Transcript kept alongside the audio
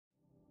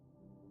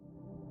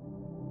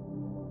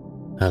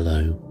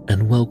Hello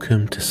and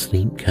welcome to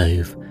Sleep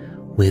Cove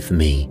with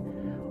me,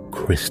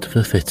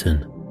 Christopher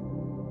Fitton.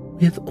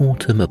 With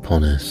autumn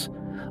upon us,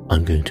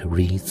 I'm going to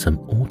read some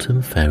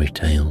autumn fairy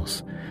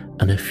tales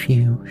and a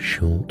few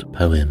short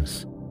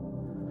poems.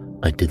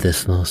 I did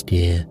this last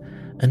year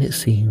and it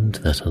seemed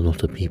that a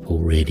lot of people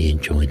really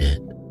enjoyed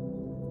it.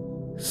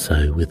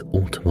 So with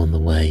autumn on the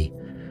way,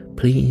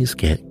 please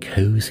get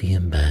cozy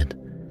in bed,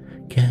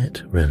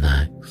 get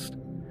relaxed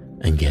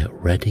and get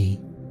ready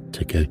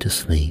to go to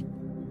sleep.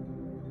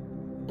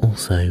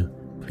 Also,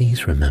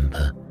 please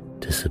remember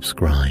to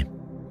subscribe.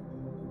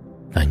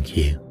 Thank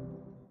you.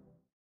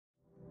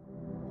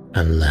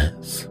 And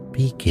let's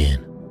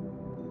begin.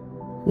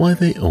 Why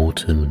the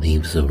autumn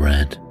leaves are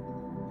red.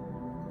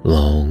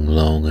 Long,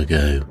 long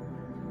ago,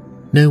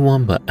 no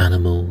one but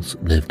animals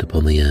lived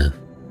upon the earth,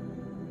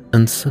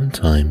 and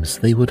sometimes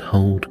they would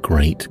hold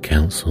great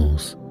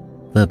councils.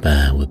 The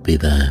bear would be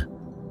there.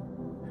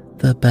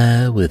 The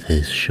bear with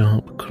his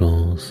sharp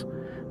claws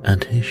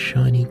and his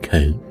shiny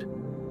coat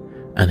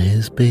and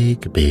his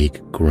big, big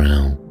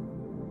growl.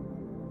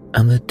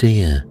 And the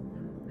deer,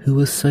 who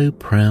was so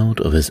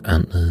proud of his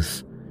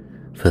antlers,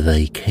 for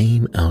they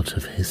came out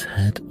of his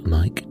head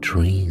like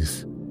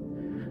trees,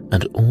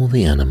 and all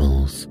the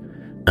animals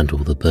and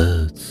all the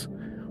birds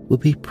would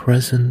be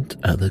present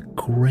at the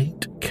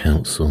great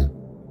council.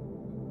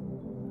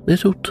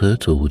 Little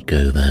Turtle would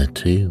go there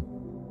too.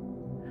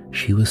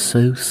 She was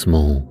so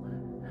small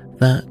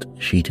that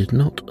she did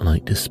not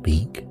like to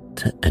speak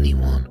to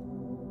anyone,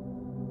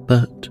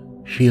 but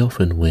she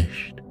often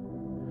wished,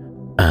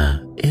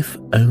 if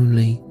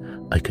only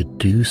I could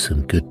do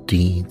some good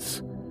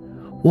deeds.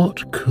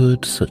 What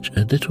could such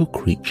a little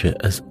creature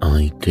as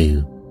I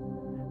do?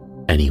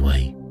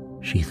 Anyway,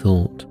 she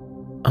thought,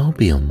 I'll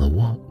be on the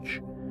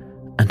watch,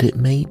 and it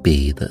may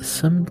be that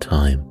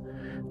sometime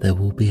there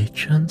will be a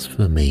chance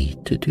for me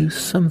to do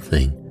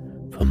something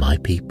for my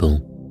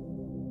people.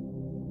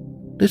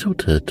 Little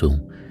Turtle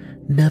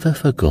never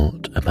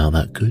forgot about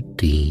that good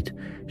deed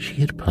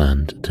she had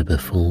planned to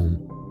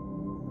perform.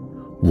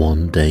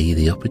 One day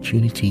the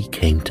opportunity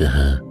came to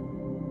her.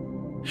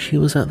 She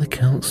was at the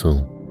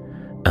council,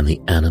 and the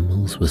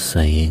animals were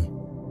saying,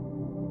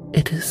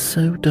 "It is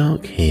so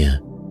dark here,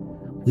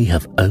 we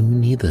have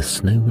only the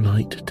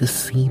snowlight to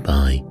see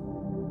by.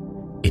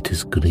 It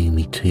is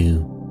gloomy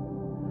too.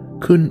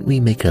 Couldn't we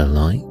make a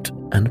light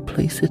and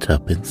place it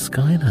up in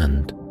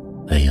Skyland?"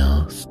 they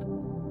asked.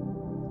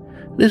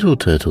 Little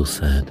Turtle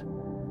said,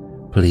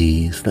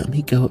 "Please let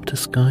me go up to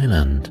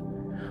Skyland.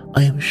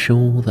 I am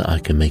sure that I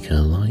can make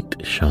a light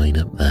shine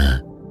up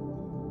there."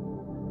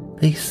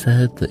 They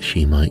said that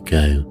she might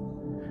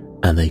go,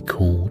 and they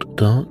called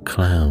Dark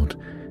Cloud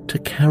to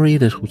carry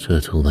Little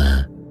Turtle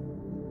there.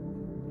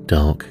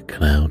 Dark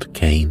Cloud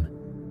came.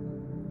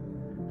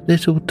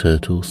 Little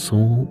Turtle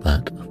saw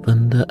that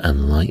thunder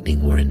and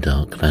lightning were in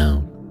Dark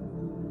Cloud,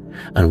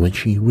 and when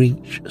she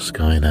reached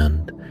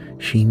Skyland,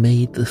 she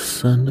made the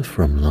sun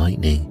from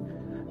lightning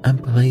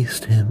and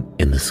placed him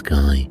in the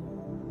sky.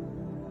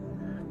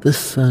 The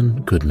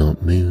sun could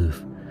not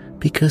move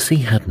because he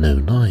had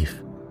no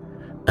life,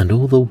 and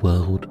all the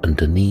world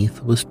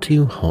underneath was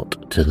too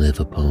hot to live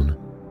upon.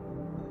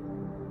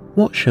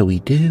 "What shall we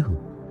do?"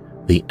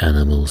 the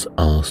animals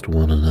asked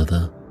one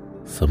another.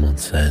 Someone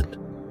said,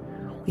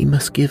 "We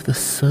must give the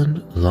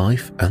sun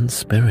life and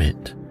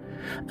spirit,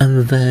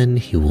 and then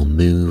he will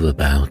move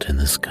about in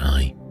the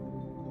sky."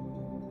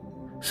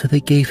 So they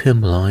gave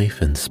him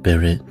life and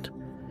spirit,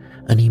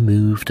 and he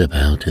moved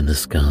about in the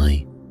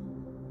sky.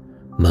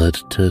 Mud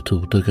Turtle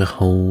dug a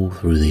hole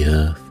through the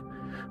earth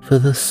for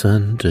the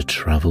sun to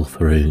travel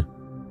through.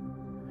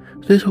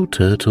 Little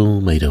Turtle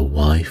made a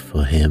wife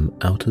for him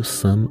out of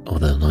some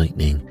of the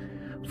lightning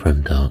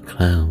from Dark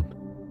Cloud.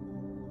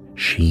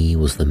 She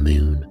was the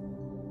moon.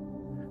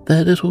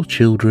 Their little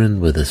children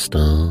were the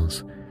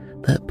stars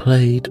that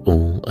played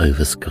all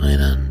over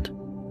Skyland.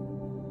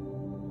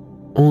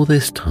 All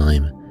this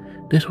time,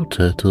 Little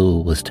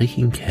Turtle was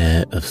taking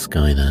care of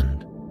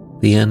Skyland.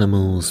 The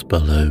animals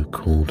below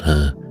called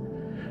her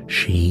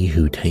 "She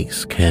who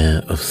takes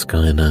care of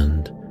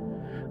Skyland,"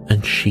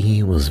 and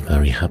she was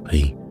very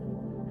happy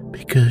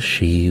because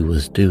she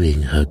was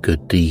doing her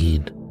good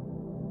deed.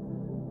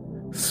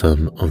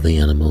 Some of the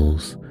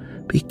animals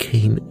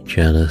became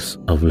jealous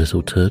of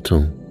Little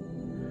Turtle,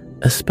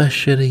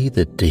 especially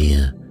the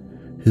deer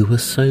who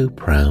was so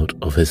proud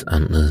of his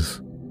antlers.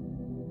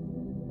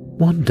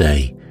 One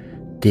day,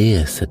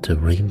 Deer said to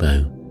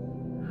Rainbow,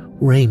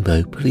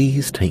 "Rainbow,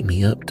 please take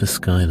me up to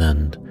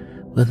Skyland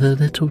where the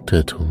Little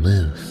Turtle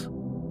lives."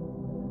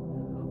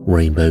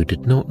 Rainbow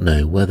did not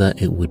know whether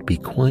it would be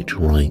quite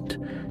right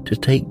to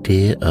take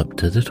Deer up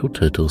to Little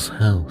Turtle's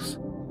house,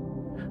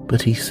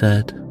 but he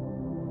said,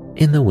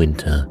 "In the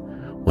winter,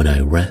 when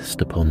I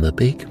rest upon the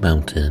big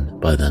mountain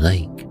by the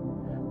lake,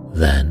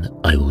 then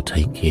I will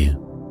take you."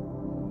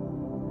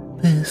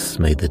 This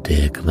made the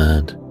deer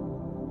glad.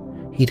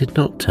 He did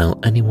not tell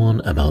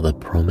anyone about the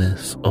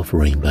promise of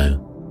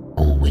Rainbow.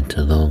 All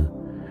winter long,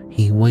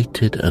 he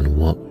waited and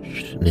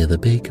watched near the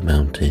big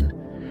mountain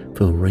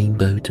for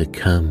Rainbow to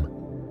come,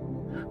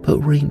 But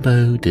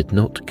Rainbow did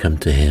not come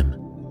to him.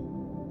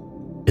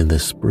 In the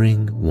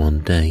spring one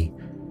day,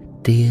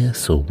 Deer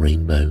saw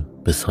Rainbow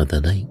beside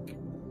the lake.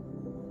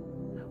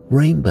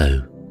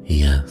 "Rainbow,"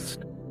 he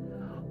asked,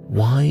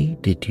 "why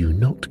did you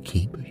not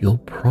keep your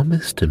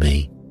promise to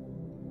me?"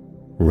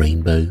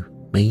 Rainbow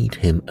made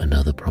him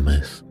another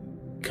promise.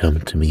 "Come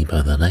to me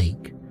by the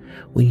lake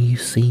when you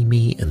see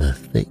me in the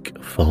thick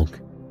fog,"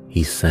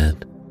 he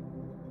said.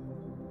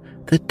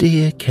 The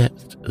deer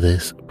kept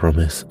this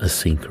promise a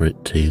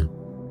secret too,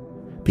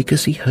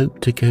 because he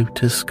hoped to go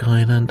to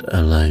Skyland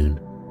alone.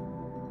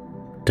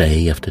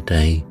 Day after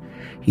day,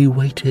 he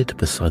waited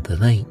beside the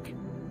lake.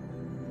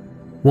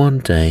 One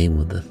day,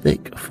 when the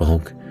thick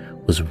fog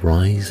was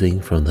rising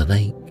from the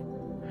lake,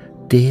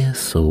 Deer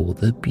saw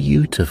the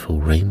beautiful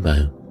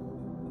Rainbow.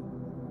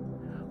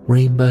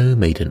 Rainbow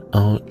made an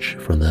arch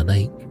from the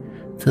lake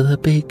to the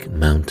big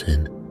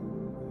mountain.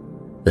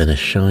 Then a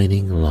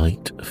shining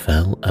light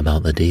fell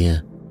about the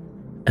deer,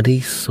 and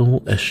he saw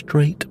a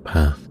straight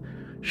path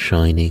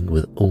shining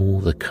with all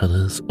the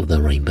colours of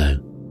the rainbow.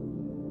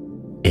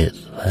 It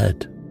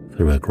led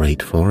through a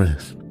great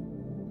forest.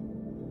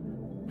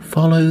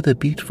 "Follow the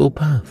beautiful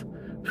path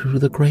through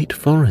the great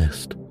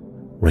forest,"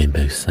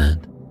 Rainbow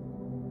said.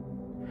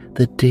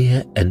 The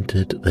deer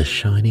entered the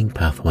shining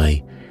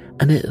pathway,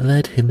 and it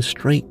led him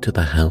straight to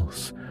the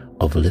house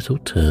of Little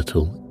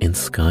Turtle in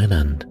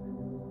Skyland.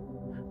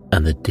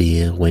 And the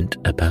deer went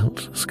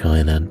about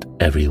Skyland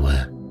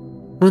everywhere.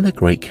 When the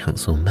great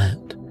council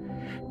met,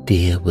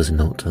 Deer was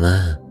not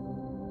there.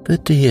 "The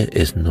deer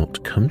is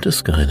not come to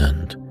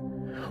Skyland.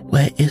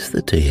 Where is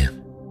the deer?"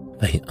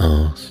 they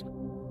asked.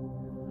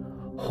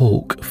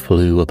 Hawk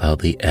flew about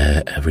the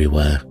air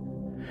everywhere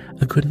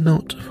and could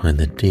not find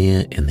the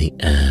deer in the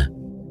air.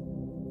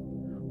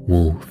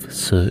 Wolf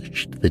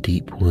searched the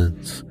deep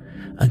woods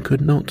and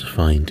could not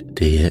find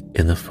deer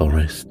in the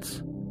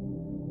forests.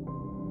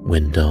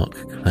 When Dark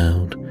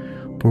Cloud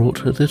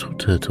brought a Little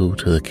Turtle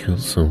to the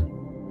council,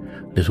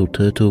 Little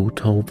Turtle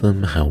told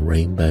them how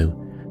Rainbow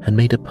had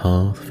made a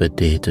path for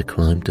deer to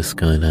climb to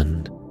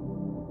Skyland.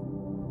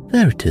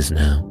 "There it is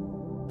now,"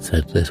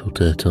 said Little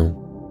Turtle.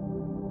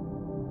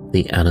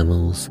 The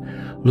animals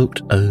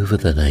looked over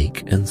the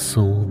lake and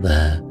saw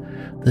there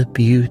the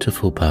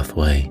beautiful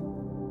pathway.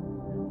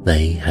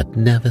 They had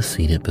never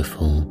seen it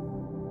before.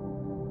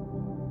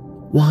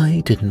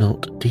 "Why did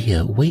not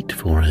Deer wait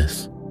for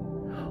us?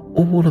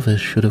 All of us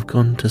should have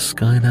gone to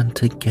Skyland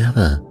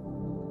together,"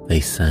 they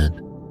said.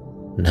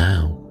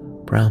 Now,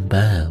 Brown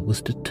Bear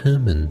was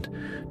determined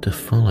to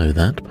follow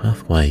that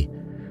pathway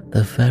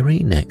the very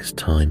next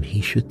time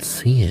he should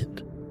see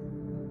it.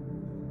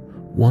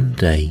 One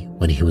day,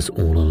 when he was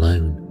all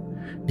alone,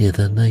 near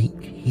the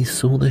lake, he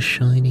saw the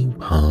shining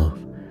path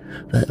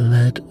that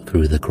led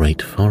through the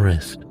great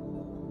forest.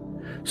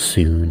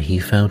 Soon he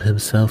found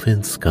himself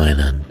in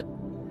Skyland.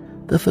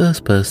 The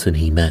first person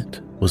he met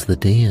was the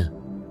deer.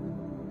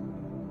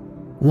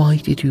 "Why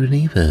did you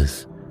leave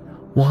us?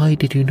 Why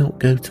did you not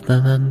go to the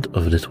land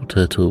of Little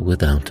Turtle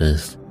without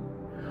us?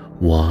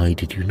 Why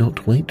did you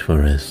not wait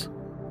for us?"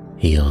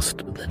 he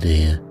asked the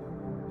deer.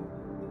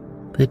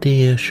 The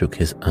deer shook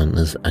his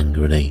antlers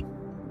angrily.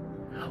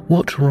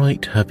 "What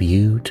right have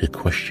you to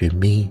question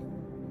me?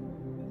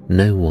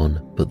 No one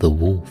but the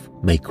wolf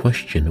may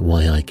question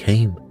why I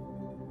came.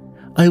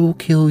 I will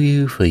kill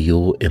you for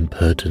your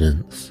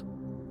impertinence."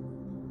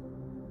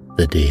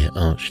 The deer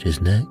arched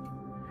his neck.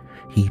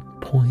 He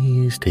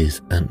poised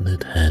his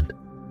antlered head.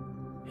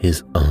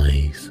 His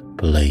eyes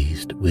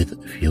blazed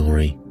with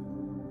fury.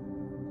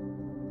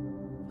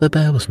 The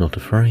bear was not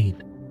afraid.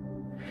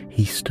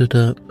 He stood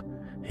up.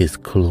 His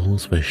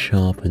claws were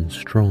sharp and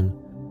strong.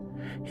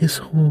 His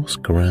hoarse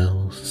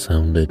growls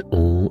sounded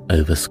all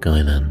over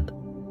Skyland.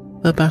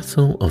 The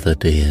battle of the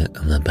deer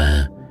and the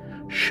bear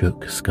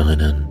shook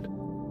Skyland.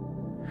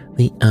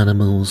 The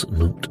animals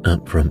looked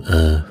up from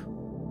Earth.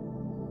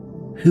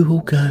 Who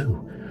will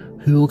go?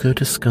 Who will go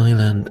to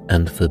Skyland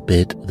and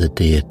forbid the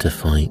deer to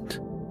fight?"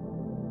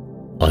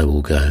 "I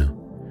will go,"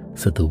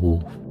 said the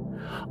wolf.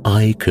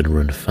 "I can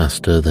run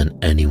faster than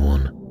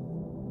anyone."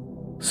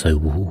 So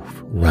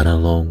Wolf ran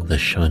along the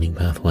shining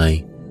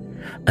pathway,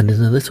 and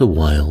in a little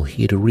while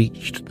he had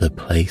reached the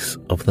place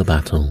of the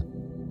battle.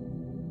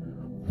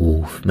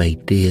 Wolf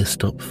made Deer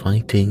stop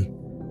fighting.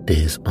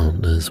 Deer's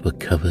antlers were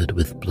covered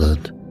with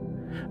blood,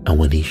 and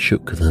when he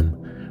shook them,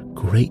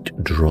 great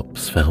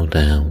drops fell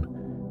down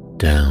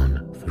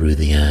through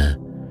the air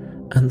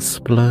and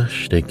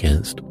splashed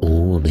against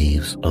all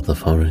leaves of the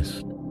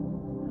forest,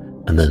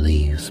 and the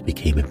leaves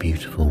became a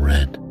beautiful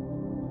red.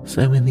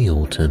 So in the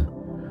autumn,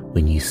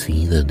 when you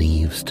see the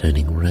leaves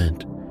turning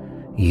red,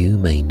 you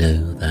may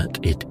know that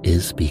it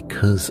is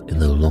because in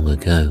the long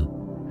ago,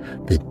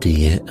 the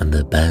deer and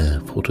the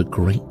bear fought a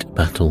great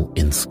battle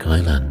in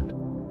Skyland,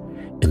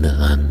 in the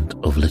land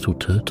of Little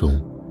Turtle,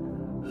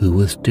 who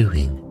was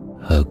doing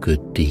her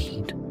good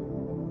deed.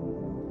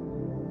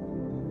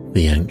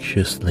 The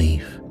Anxious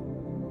Leaf.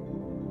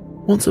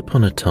 Once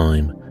upon a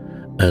time,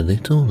 a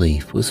little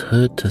leaf was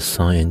heard to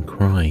sigh and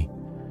cry,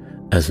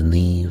 as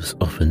leaves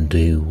often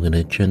do when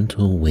a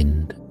gentle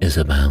wind is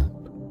about.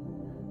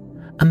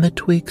 And the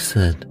twig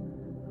said,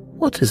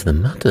 "What is the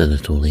matter,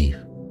 little leaf?"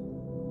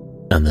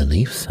 And the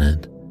leaf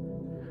said,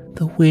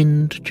 "The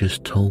wind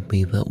just told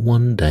me that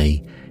one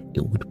day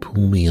it would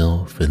pull me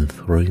off and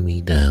throw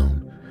me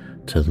down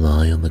to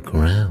lie on the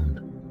ground."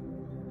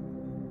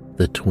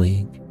 The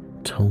twig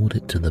told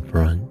it to the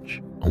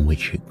branch on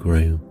which it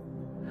grew,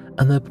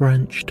 and the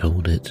branch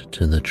told it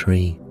to the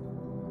tree.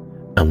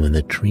 And when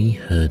the tree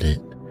heard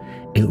it,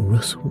 it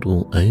rustled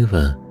all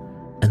over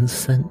and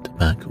sent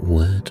back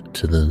word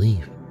to the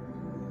leaf.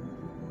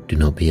 "Do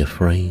not be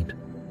afraid.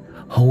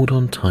 Hold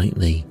on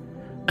tightly,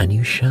 and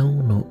you shall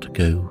not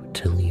go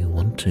till you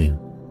want to."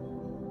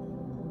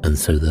 And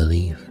so the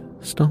leaf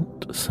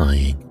stopped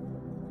sighing,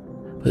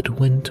 but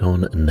went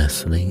on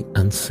nestling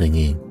and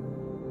singing.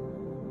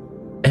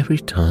 Every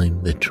time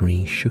the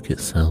tree shook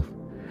itself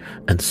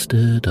and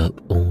stirred up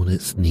all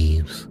its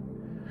leaves,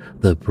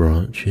 the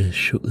branches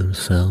shook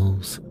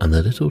themselves, and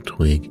the little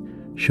twig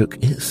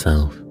shook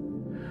itself,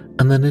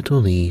 and the little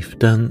leaf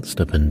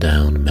danced up and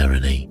down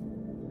merrily,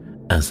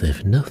 as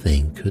if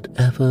nothing could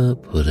ever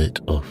pull it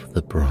off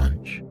the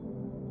branch.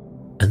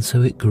 And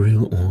so it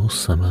grew all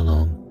summer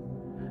long,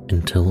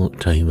 until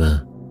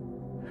October,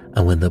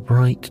 and when the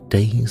bright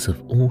days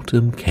of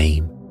autumn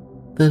came,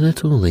 the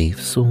little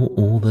leaf saw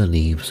all the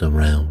leaves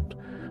around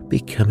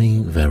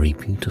becoming very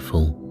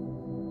beautiful.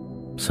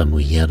 Some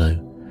were yellow,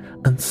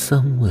 and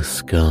some were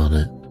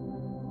scarlet,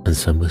 and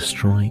some were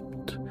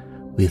striped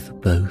with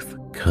both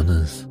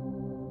colours.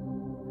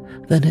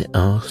 Then it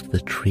asked the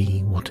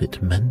tree what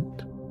it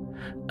meant,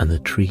 and the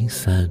tree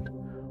said,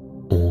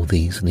 "All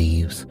these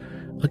leaves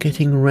are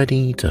getting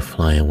ready to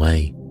fly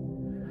away,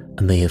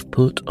 and they have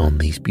put on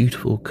these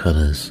beautiful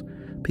colours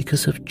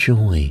because of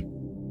joy."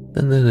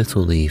 Then the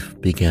little leaf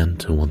began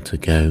to want to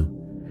go,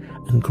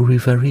 and grew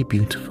very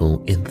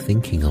beautiful in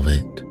thinking of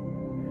it.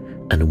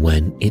 And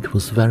when it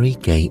was very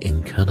gay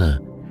in colour,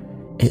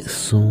 it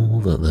saw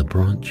that the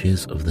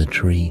branches of the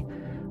tree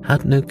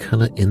had no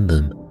colour in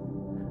them,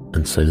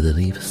 and so the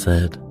leaf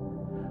said,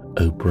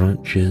 "O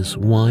branches,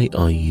 why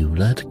are you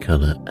lead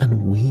colour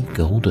and we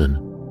golden?"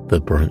 The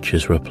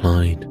branches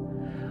replied,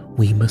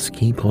 "We must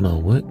keep on our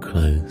work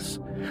clothes,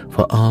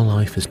 for our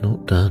life is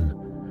not done,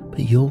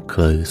 but your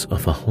clothes are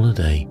for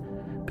holiday,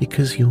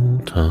 because your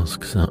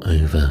tasks are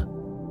over."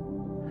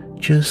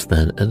 Just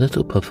then a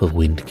little puff of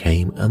wind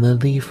came, and the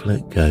leaf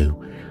let go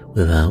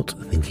without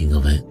thinking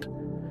of it,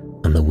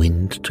 and the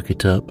wind took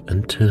it up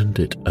and turned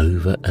it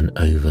over and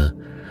over,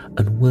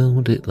 and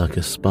whirled it like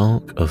a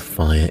spark of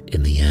fire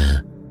in the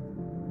air.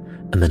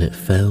 And then it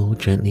fell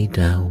gently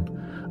down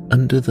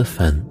under the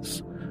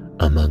fence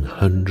among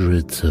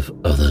hundreds of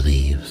other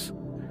leaves,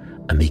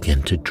 and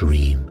began to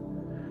dream,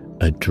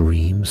 a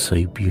dream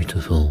so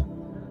beautiful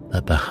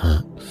that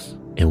perhaps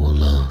it will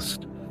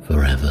last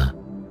forever.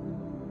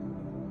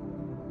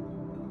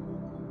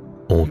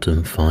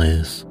 Autumn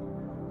Fires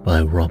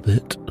by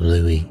Robert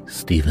Louis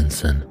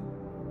Stevenson.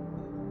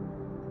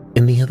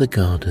 In the other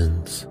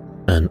gardens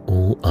and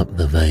all up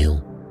the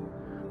vale,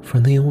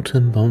 from the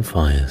autumn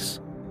bonfires,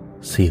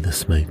 see the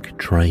smoke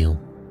trail.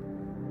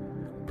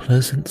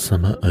 Pleasant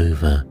summer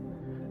over,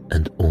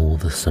 and all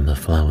the summer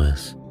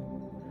flowers.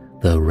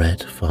 The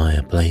red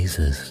fire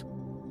blazes,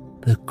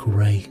 the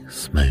grey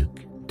smoke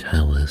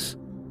towers.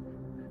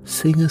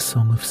 Sing a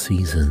song of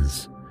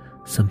seasons,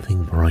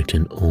 something bright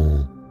in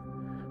all.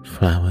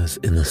 Flowers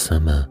in the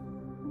summer,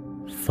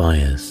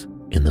 fires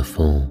in the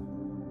fall.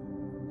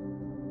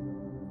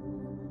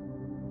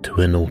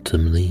 To an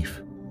autumn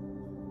leaf.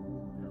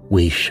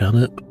 Wee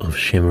shallop of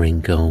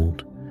shimmering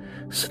gold,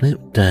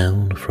 slip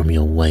down from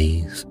your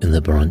ways in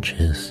the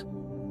branches.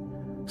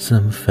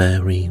 Some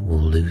fairy will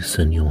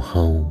loosen your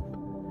hold,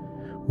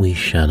 wee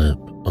shallop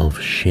of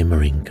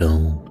shimmering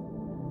gold.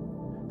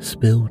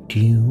 Spill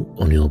dew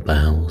on your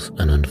boughs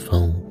and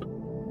unfold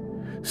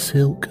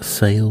silk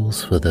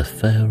sails for the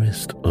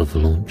fairest of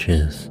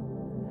launches.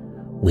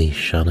 Wee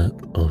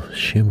shallop of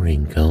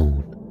shimmering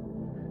gold,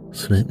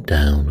 slip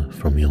down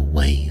from your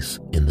ways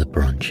in the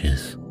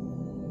branches.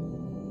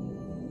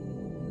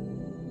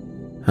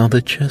 How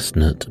the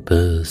chestnut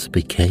burrs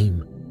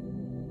became.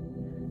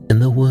 In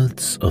the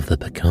woods of the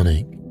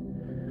Peconic,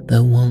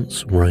 there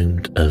once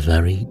roamed a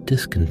very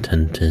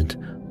discontented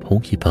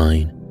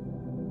porcupine.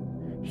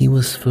 He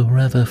was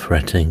forever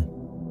fretting.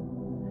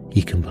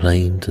 He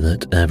complained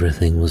that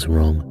everything was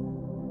wrong,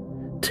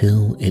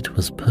 till it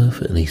was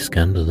perfectly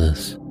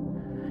scandalous,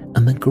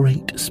 and the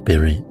Great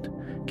Spirit,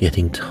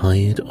 getting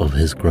tired of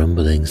his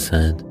grumbling,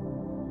 said,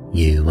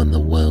 "You and the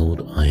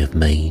world I have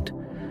made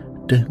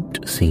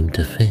don't seem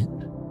to fit.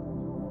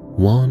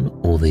 One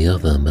or the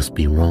other must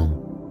be wrong.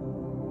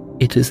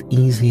 It is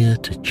easier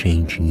to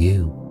change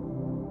you.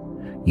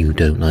 You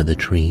don't like the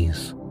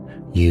trees,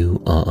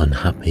 you are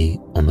unhappy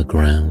on the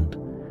ground,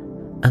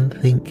 and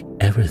think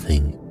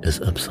everything is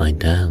upside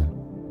down.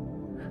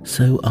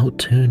 So I'll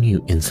turn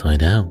you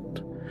inside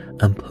out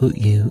and put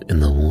you in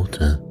the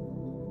water."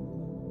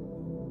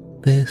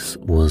 This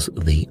was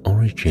the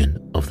origin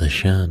of the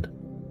shad.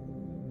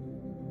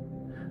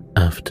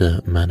 After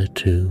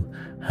Manitou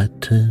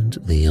had turned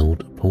the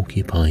old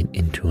porcupine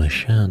into a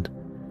shad,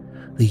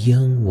 the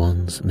young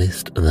ones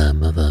missed their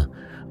mother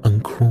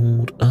and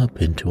crawled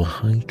up into a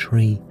high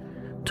tree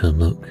to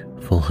look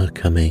for her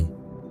coming.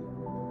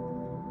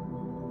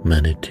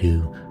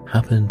 Manitou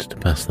happened to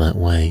pass that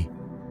way,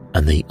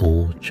 and they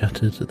all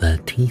chattered their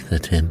teeth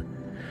at him,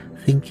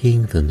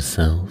 thinking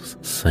themselves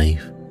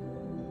safe.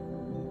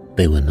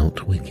 They were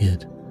not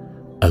wicked,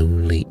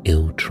 only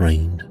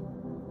ill-trained.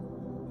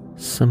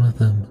 Some of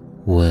them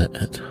were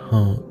at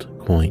heart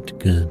quite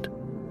good,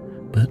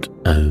 but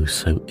oh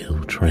so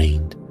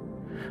ill-trained,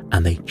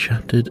 and they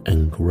chattered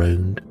and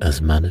groaned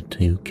as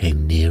Manitou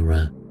came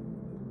nearer.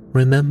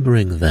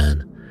 Remembering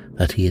then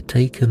that he had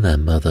taken their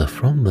mother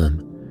from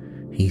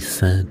them, he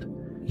said,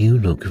 "You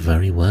look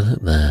very well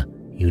up there,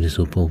 you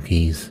little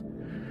porkies,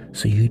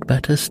 so you'd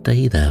better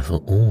stay there for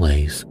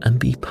always and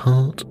be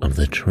part of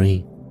the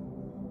tree."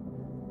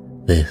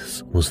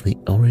 This was the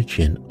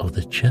origin of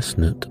the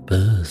chestnut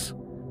burrs.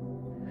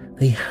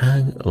 They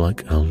hang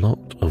like a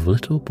lot of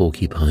little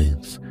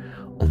porcupines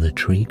on the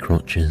tree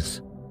crotches.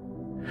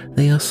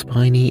 They are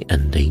spiny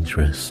and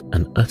dangerous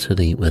and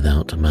utterly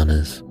without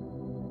manners,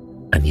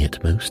 and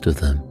yet most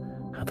of them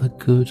have a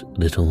good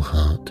little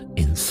heart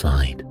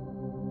inside.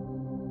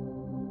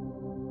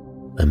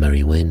 The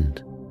merry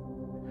wind.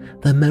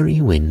 The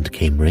merry wind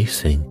came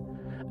racing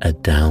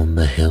adown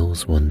the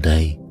hills one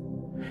day,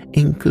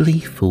 in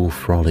gleeful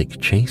frolic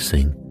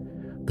chasing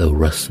the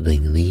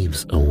rustling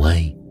leaves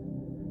away.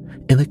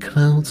 In the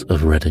clouds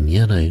of red and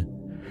yellow,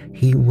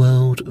 he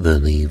whirled the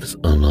leaves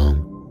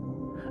along,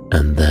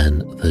 and then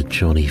the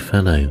jolly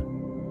fellow,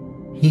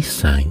 he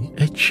sang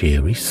a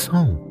cheery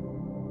song.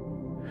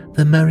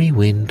 The merry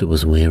wind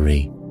was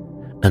weary,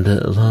 and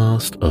at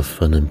last of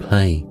fun and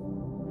play,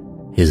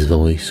 his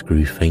voice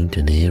grew faint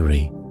and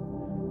eerie,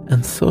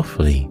 and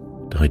softly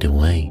died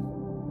away.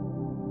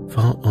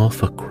 Far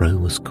off a crow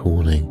was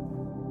calling,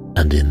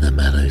 and in the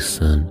mellow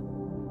sun,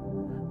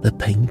 the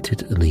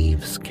painted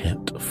leaves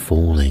kept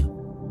falling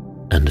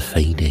and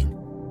fading,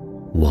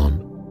 one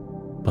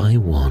by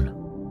one.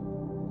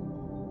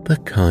 The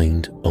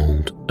kind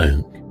old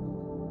oak.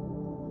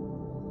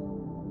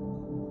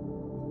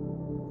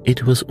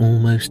 It was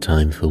almost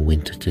time for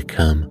winter to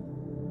come.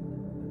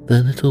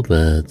 The little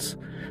birds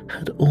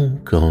had all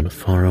gone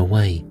far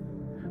away,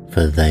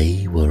 for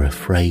they were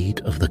afraid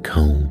of the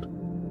cold.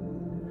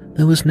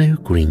 There was no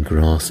green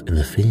grass in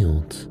the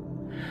fields,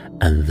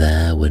 and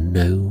there were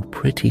no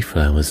pretty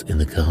flowers in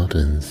the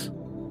gardens.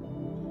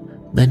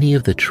 Many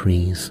of the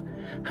trees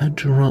had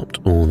dropped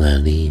all their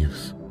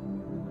leaves.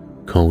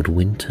 Cold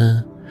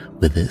winter,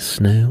 with its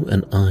snow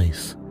and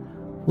ice,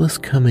 was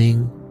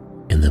coming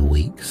in the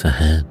weeks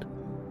ahead.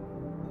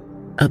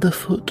 At the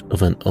foot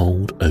of an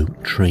old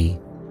oak tree,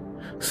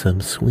 some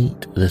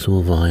sweet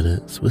little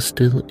violets were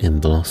still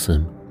in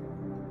blossom.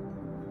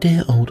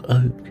 "Dear old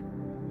oak,"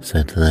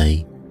 said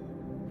they,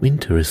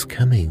 "winter is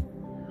coming.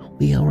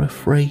 We are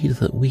afraid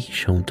that we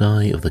shall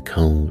die of the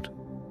cold."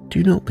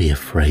 "Do not be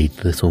afraid,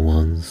 little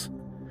ones,"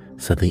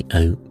 said the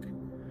oak.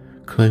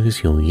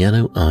 "Close your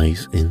yellow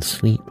eyes in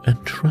sleep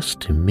and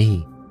trust in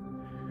me.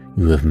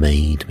 You have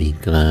made me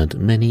glad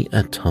many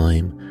a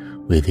time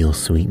with your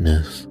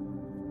sweetness.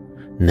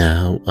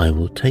 Now I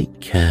will take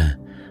care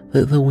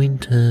that the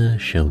winter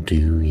shall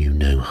do you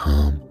no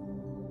harm."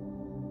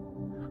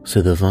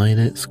 So the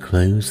violets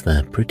closed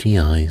their pretty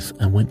eyes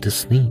and went to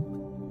sleep.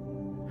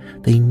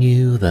 They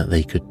knew that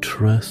they could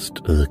trust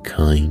the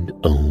kind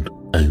old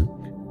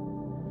oak,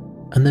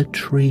 and the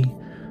tree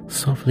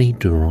softly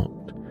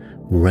dropped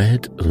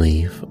red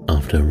leaf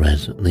after red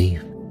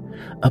leaf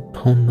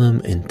upon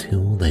them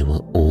until they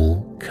were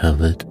all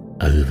covered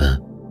over.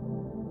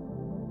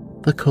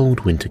 The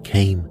cold winter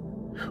came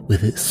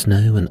with its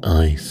snow and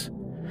ice,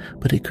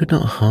 but it could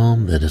not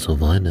harm the little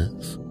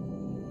violets.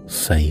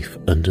 Safe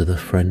under the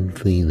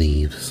friendly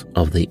leaves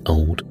of the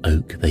old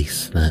oak they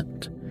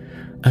slept,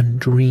 and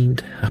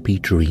dreamed happy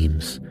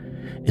dreams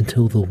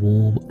until the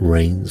warm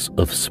rains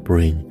of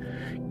spring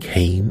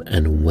came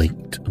and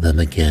waked them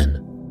again.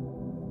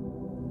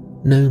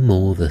 No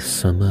more the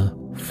summer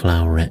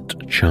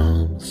floweret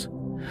charms,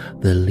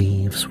 the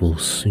leaves will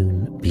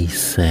soon be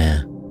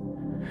sere,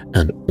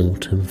 and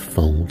autumn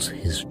folds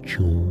his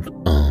jeweled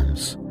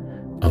arms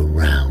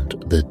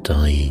around the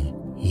dying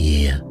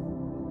year.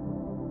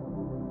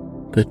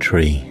 The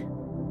tree.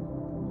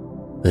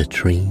 The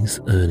tree's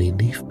early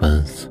leaf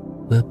buds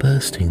were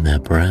bursting their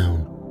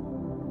brown.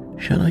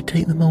 "Shall I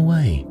take them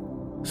away?"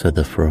 said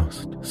the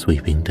frost,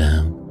 sweeping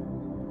down.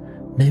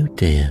 "No,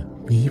 dear,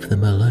 leave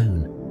them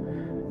alone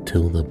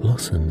till the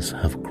blossoms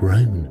have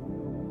grown,"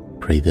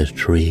 prayed the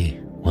tree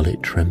while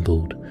it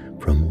trembled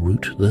from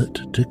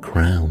rootlet to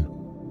crown.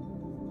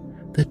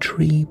 The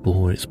tree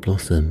bore its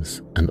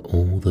blossoms, and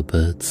all the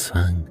birds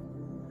sang.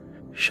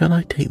 "Shall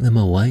I take them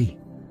away?"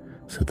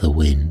 said the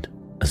wind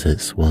as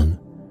it swung.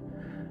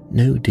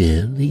 "No,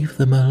 dear, leave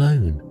them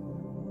alone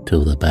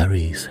till the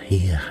berries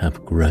here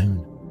have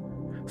grown,"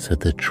 said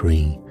the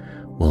tree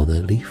while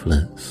the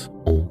leaflets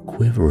all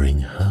quivering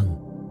hung.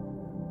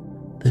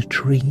 The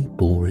tree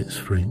bore its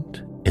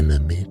fruit, in the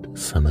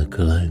midsummer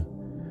glow,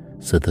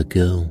 said the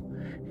girl,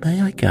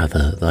 "May I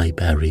gather thy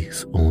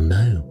berries or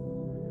no?"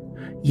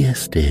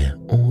 "Yes, dear,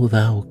 all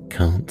thou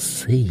canst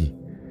see,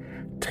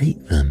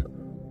 take them,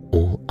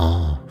 all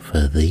are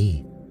for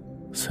thee,"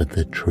 said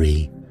the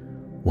tree,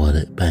 while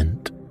it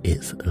bent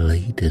its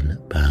laden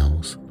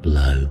boughs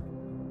low.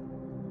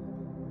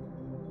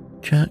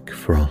 Jack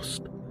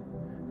Frost.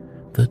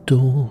 The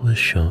door was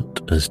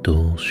shut as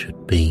doors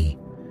should be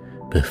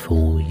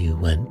before you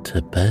went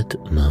to bed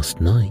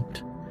last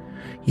night,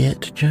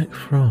 yet Jack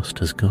Frost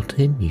has got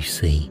in, you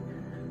see,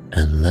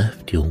 and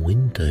left your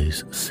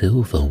windows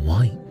silver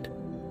white.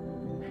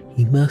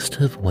 He must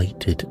have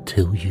waited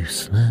till you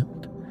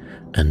slept,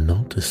 and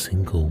not a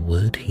single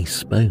word he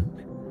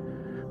spoke,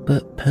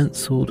 but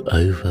penciled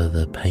over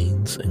the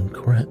panes and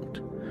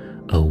crept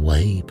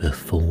away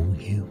before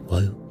you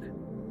woke.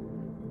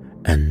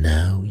 And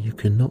now you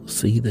cannot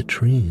see the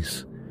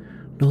trees,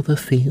 nor the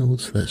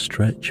fields that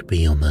stretch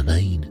beyond the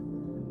lane,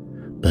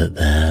 but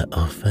there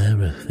are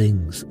fairer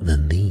things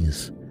than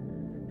these,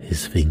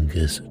 his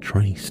fingers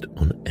traced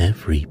on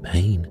every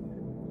pane.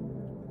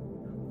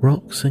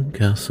 Rocks and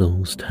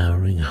castles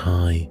towering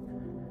high,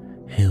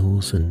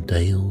 hills and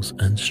dales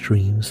and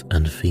streams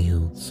and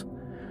fields,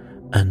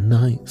 and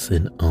knights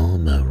in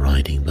armour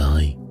riding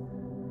by,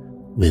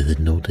 with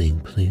nodding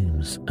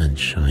plumes and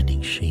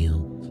shining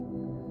shields.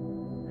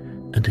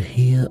 And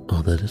here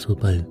are the little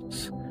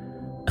boats,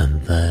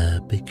 and there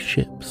big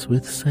ships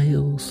with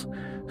sails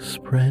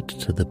spread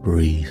to the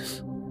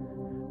breeze,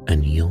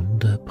 and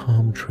yonder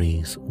palm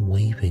trees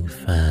waving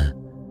fair,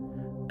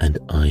 and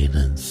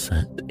islands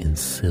set in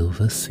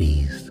silver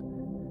seas,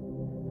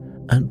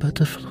 and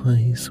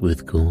butterflies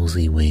with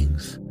gauzy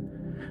wings,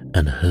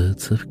 and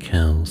herds of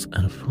cows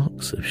and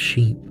flocks of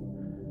sheep,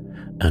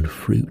 and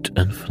fruit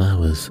and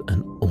flowers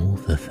and all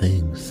the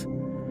things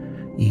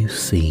you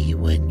see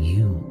when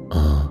you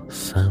are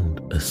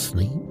sound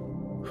asleep.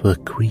 For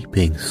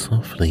creeping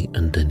softly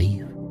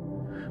underneath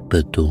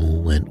the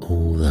door when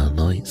all the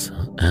lights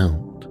are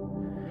out,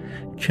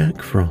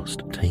 Jack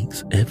Frost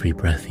takes every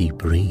breath you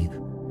breathe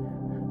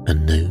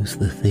and knows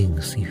the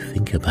things you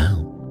think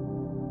about.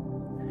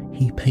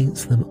 He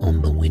paints them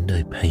on the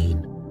window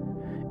pane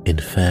in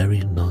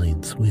fairy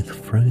lines with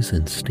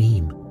frozen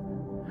steam,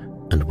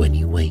 and when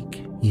you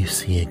wake you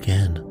see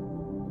again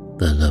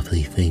the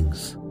lovely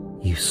things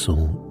you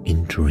saw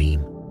in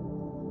dream.